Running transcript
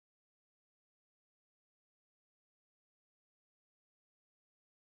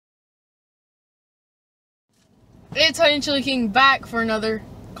It's Honey and Chili King back for another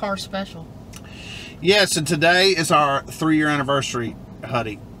car special. Yes, and today is our 3-year anniversary,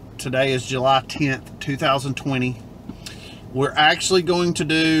 Huddy. Today is July 10th, 2020. We're actually going to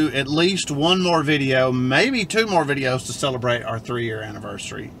do at least one more video, maybe 2 more videos to celebrate our 3-year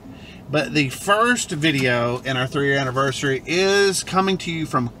anniversary. But the first video in our 3-year anniversary is coming to you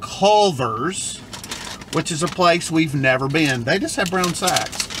from Culver's, which is a place we've never been. They just have brown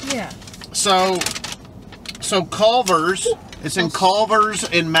sacks. Yeah. So Culver's, it's in Culver's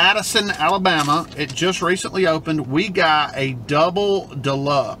in Madison, Alabama. It just recently opened. We got a double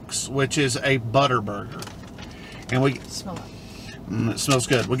deluxe, which is a ButterBurger. And we Smell it. it smells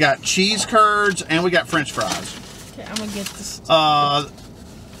good. We got cheese curds and we got French fries. Okay, I'm gonna get this. Uh,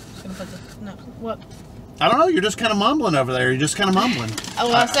 Gonna put the, no, what? I don't know. You're just kind of mumbling over there. You're just kind of mumbling.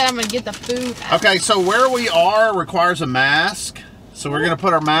 Oh, I said I'm gonna get the food. Okay, so where we are requires a mask. So we're gonna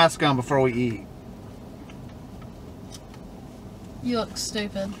put our mask on before we eat. You look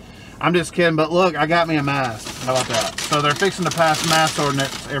stupid. I'm just kidding, but look, I got me a mask. How about that? So they're fixing to pass mask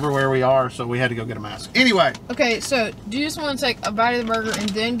ordinance everywhere we are, so we had to go get a mask. Anyway. Okay, so do you just want to take a bite of the burger and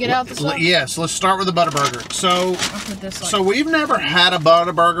then get out the stuff? Yes, let's start with the ButterBurger. I'll put this So we've never had a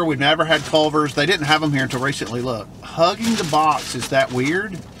ButterBurger. We've never had Culver's. They didn't have them here until recently. Look, hugging the box. Is that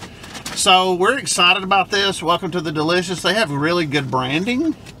weird? So we're excited about this. Welcome to the Delicious. They have really good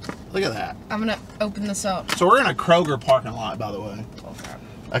branding. Look at that. I'm gonna open this up. So we're in a Kroger parking lot, by the way.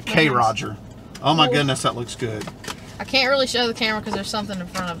 A K Roger. Oh my goodness, that looks good. I can't really show the camera because there's something in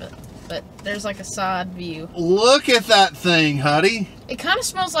front of it, but there's like a side view. Look at that thing, Huddy. It kind of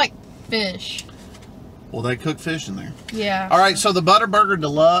smells like fish. Well, they cook fish in there. Yeah. All right, so the ButterBurger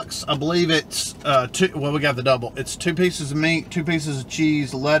Deluxe, I believe it's we got the double. It's 2 pieces of meat, 2 pieces of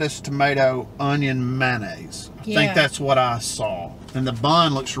cheese, lettuce, tomato, onion, mayonnaise. I think that's what I saw. And the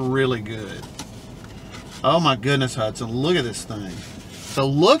bun looks really good. Oh my goodness, Hudson, look at this thing. So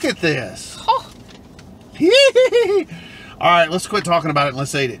look at this. Oh. All right, let's quit talking about it and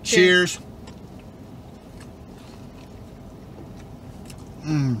let's eat it. Cheers.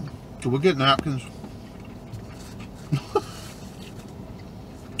 Can we get napkins?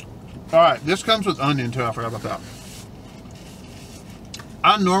 All right, this comes with onion too. I forgot about that.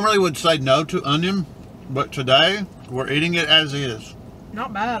 I normally would say no to onion, but today we're eating it as is.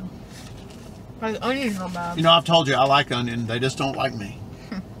 Not bad. Like, the onion's not bad. You know, I've told you I like onion. They just don't like me.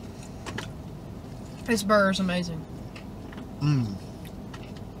 This burger's amazing.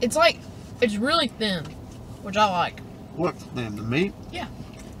 It's like, it's really thin, which I like. What's thin? The meat? Yeah.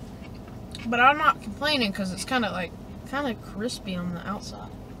 But I'm not complaining because it's kind of crispy on the outside.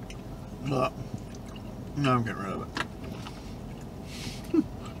 No, I'm getting rid of it.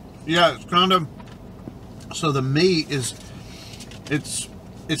 Yeah, it's kind of, so the meat is, it's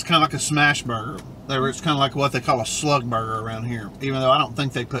kind of like a smash burger. It's kind of like what they call a slug burger around here, even though I don't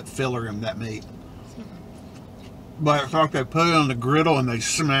think they put filler in that meat. But it's like they put it on the griddle and they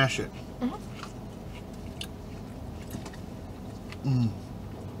smash it.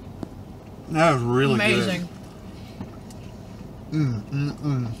 That was really amazing. Good.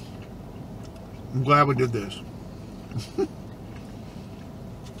 I'm glad we did this.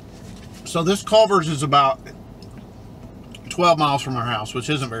 So this Culver's is about 12 miles from our house, which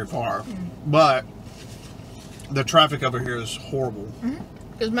isn't very far. But the traffic over here is horrible.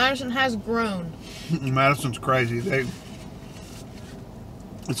 Because Madison has grown. Madison's crazy.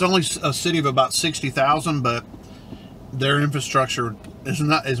 It's only a city of about 60,000, but their infrastructure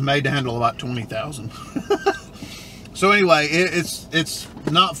is made to handle about 20,000. So anyway, it's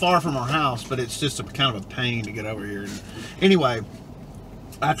not far from our house, but it's just kind of a pain to get over here. Anyway,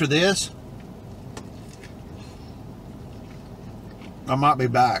 after this, I might be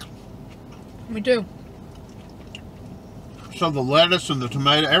back. Me too. So the lettuce and the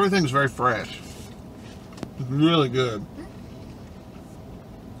tomato, everything's very fresh. It's really good.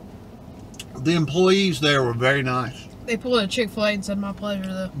 The employees there were very nice. They pulled a Chick-fil-A and said, "My pleasure,"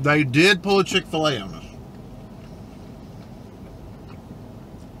 though. They did pull a Chick-fil-A on us.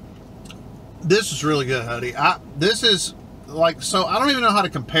 This is really good, Huddy. This is like, so I don't even know how to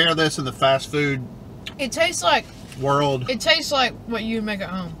compare this in the fast food It tastes like world. It tastes like what you make at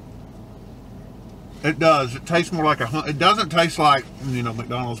home. It does. It tastes more like it doesn't taste like, you know,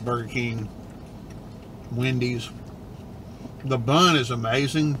 McDonald's, Burger King, Wendy's. The bun is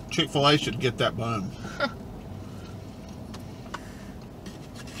amazing. Chick-fil-A should get that bun.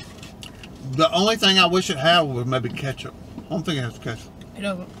 The only thing I wish it had was maybe ketchup. I don't think it has ketchup. It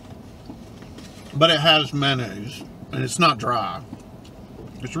doesn't. But it has mayonnaise, and it's not dry.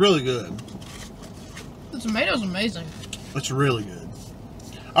 It's really good. The tomato's amazing. It's really good.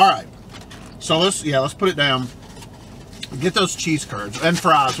 All right. So let's put it down. Get those cheese curds and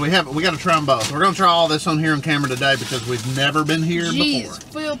fries. We got to try them both. We're going to try all this on here on camera today because we've never been here before.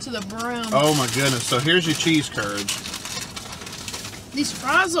 Filled to the brim. Oh my goodness. So here's your cheese curds. These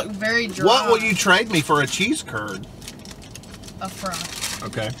fries look very dry. What will you trade me for a cheese curd? A fry.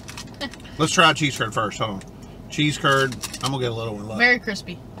 Okay. Let's try a cheese curd first. Hold on. Cheese curd. I'm going to get a little one. Look. Very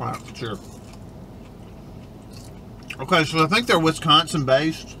crispy. Wow, sure. Okay, so I think they're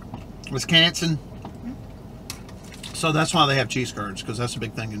Wisconsin-based. Wisconsin. So that's why they have cheese curds, because that's a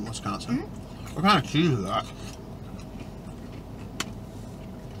big thing in Wisconsin. What kind of cheese is that?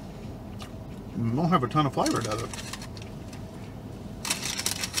 It don't have a ton of flavor, does it?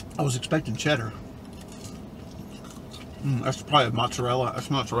 I was expecting cheddar. That's probably mozzarella.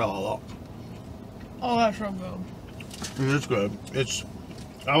 That's mozzarella a lot. Oh, that's so good. It is good.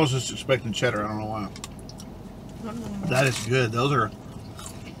 I was just expecting cheddar. I don't know why. That is good. Those are...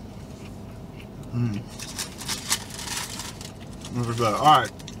 Those are good.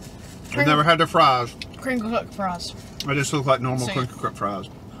 Alright. I've never had their fries. Crinkle cut fries. They just look like normal crinkle cut fries.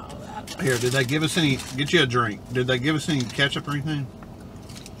 Oh, Here, did they give us any... Get you a drink. Did they give us any ketchup or anything?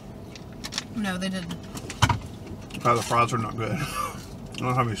 No, they didn't. Oh, the fries are not good. I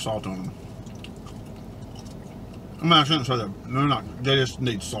don't have any salt on them. I mean, I shouldn't say that. They're not. They just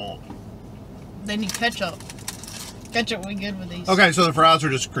need salt. They need ketchup. Ketchup would be good with these. Okay, so the fries are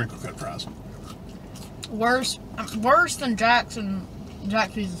just crinkle cut fries. Worse than Jack's and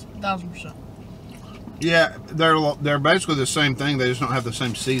Jack's 1000%. Yeah, they're basically the same thing. They just don't have the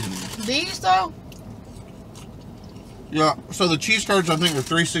same seasoning. These though? Yeah. So the cheese curds I think were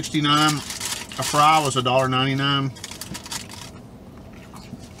 $3.69. A fry was $1.99.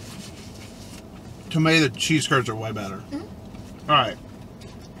 To me, the cheese curds are way better. All right.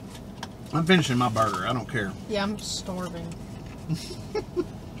 I'm finishing my burger. I don't care. Yeah, I'm starving.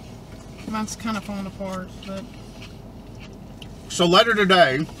 Mine's kind of falling apart, but... So later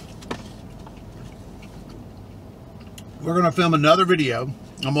today, we're going to film another video.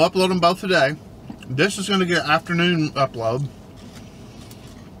 I'm going to upload them both today. This is going to get afternoon upload.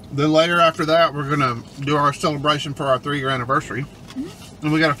 Then later after that, we're going to do our celebration for our 3-year anniversary.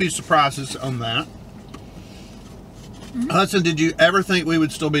 And we got a few surprises on that. Hudson, did you ever think we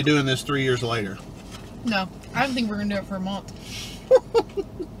would still be doing this 3 years later? No, I didn't think we were going to do it for a month.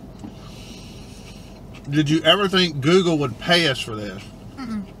 Did you ever think Google would pay us for this?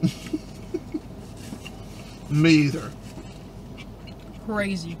 Me either.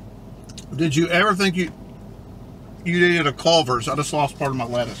 Crazy. Did you ever think you needed a Culver's? I just lost part of my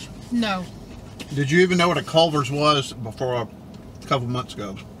lettuce. No. Did you even know what a Culver's was before a couple months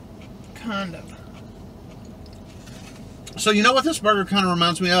ago? Kind of. So you know what this burger kind of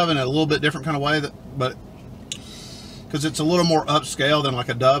reminds me of in a little bit different kind of way, but because it's a little more upscale than like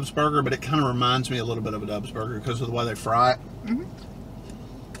a Dub's burger, but it kind of reminds me a little bit of a Dub's burger because of the way they fry it.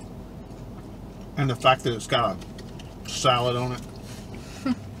 And the fact that it's got a salad on it.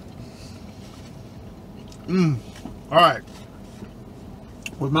 Alright.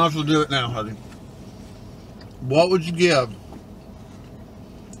 We might as well do it now, honey. What would you give?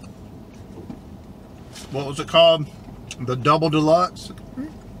 What was it called? The Double Deluxe?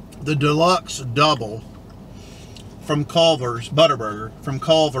 The Deluxe Double from Culver's, ButterBurger, from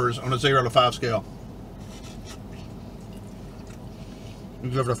Culver's on a 0 to 5 scale. You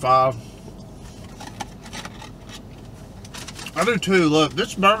give it a 5. I do too. Look,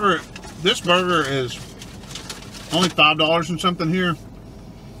 this burger is only $5 and something here.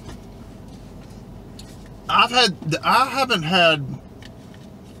 I haven't had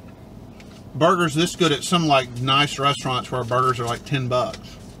burgers this good at some like nice restaurants where burgers are like $10.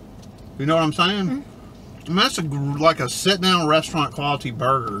 You know what I'm saying? I mean, that's like a sit-down restaurant quality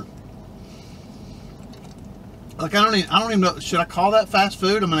burger. Like I don't even know. Should I call that fast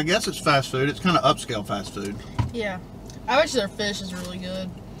food? I mean, I guess it's fast food. It's kind of upscale fast food. Yeah, I wish their fish is really good.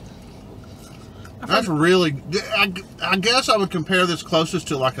 That's really. I guess I would compare this closest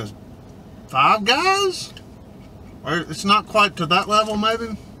to like a Five Guys. Or it's not quite to that level,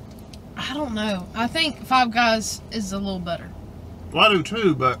 maybe. I don't know. I think Five Guys is a little better. Well, I do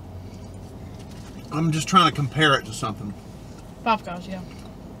too, but I'm just trying to compare it to something. Five Guys, yeah.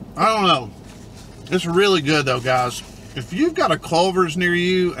 I don't know. It's really good though, guys. If you've got a Culver's near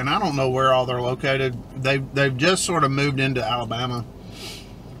you, and I don't know where all they're located, they've just sort of moved into Alabama.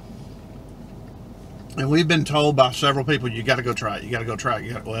 And we've been told by several people, you got to go try it. You got to go try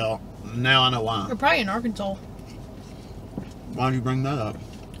it. Well, now I know why. We're probably in Arkansas. Why do you bring that up?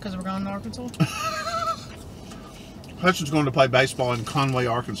 Because we're going to Arkansas. Hudson's going to play baseball in Conway,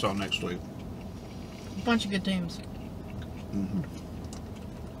 Arkansas next week. A bunch of good teams.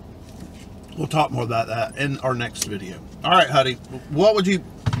 We'll talk more about that in our next video. All right, Huddy, what would you...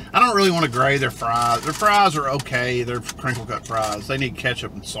 I don't really want to grade their fries. Their fries are okay. They're crinkle cut fries. They need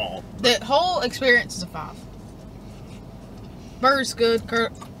ketchup and salt. The whole experience is a 5. Burger's good.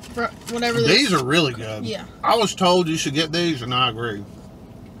 Whatever. These are really good. Yeah. I was told you should get these, and I agree.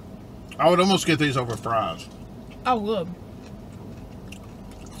 I would almost get these over fries. I would.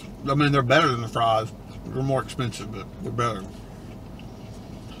 I mean, they're better than the fries. They're more expensive, but they're better.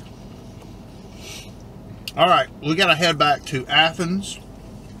 All right, we got to head back to Athens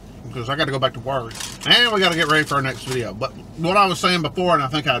because I got to go back to work, and we got to get ready for our next video. But what I was saying before, and I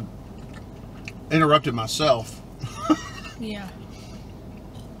think I interrupted myself. Yeah.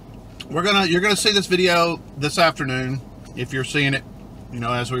 You're gonna see this video this afternoon if you're seeing it, you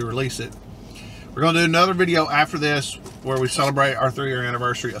know, as we release it. We're gonna do another video after this where we celebrate our 3-year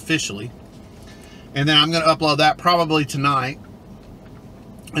anniversary officially, and then I'm gonna upload that probably tonight.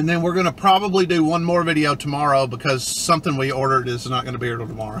 And then we're gonna probably do one more video tomorrow because something we ordered is not gonna be here till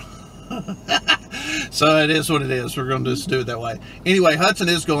tomorrow. So it is what it is. We're going to just do it that way. Anyway, Hudson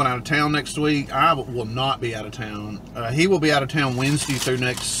is going out of town next week. I will not be out of town. He will be out of town Wednesday through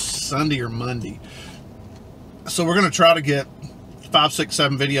next Sunday or Monday. So we're going to try to get 5, 6,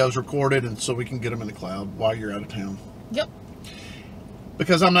 7 videos recorded, and so we can get them in the cloud while you're out of town. Yep.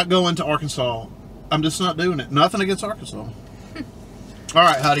 Because I'm not going to Arkansas. I'm just not doing it. Nothing against Arkansas. All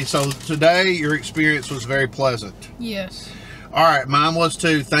right, Huddy. So today your experience was very pleasant. Yes. All right, mine was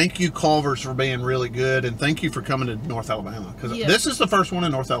too. Thank you, Culver's, for being really good, and thank you for coming to North Alabama because this is the first one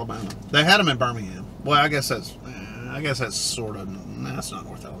in North Alabama. They had them in Birmingham. Well, I guess that's sort of. Nah, that's not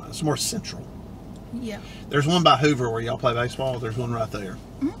North Alabama. It's more central. Yeah. There's one by Hoover where y'all play baseball. There's one right there.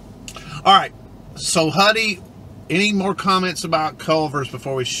 Mm-hmm. All right. So, Huddy, any more comments about Culver's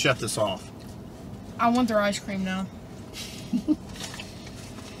before we shut this off? I want their ice cream now.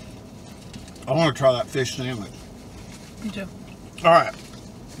 I want to try that fish sandwich. Me too. All right.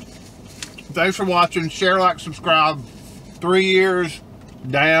 Thanks for watching. Share, like, subscribe. 3 years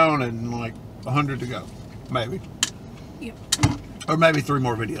down and like 100 to go. Maybe. Yep. Or maybe 3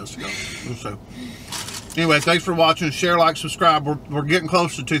 more videos to go. We'll see. Anyway, thanks for watching. Share, like, subscribe. We're getting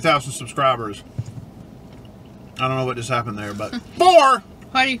close to 2,000 subscribers. I don't know what just happened there, but 4.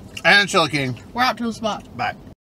 Heidi. And Chili King. We're out to the spot. Bye.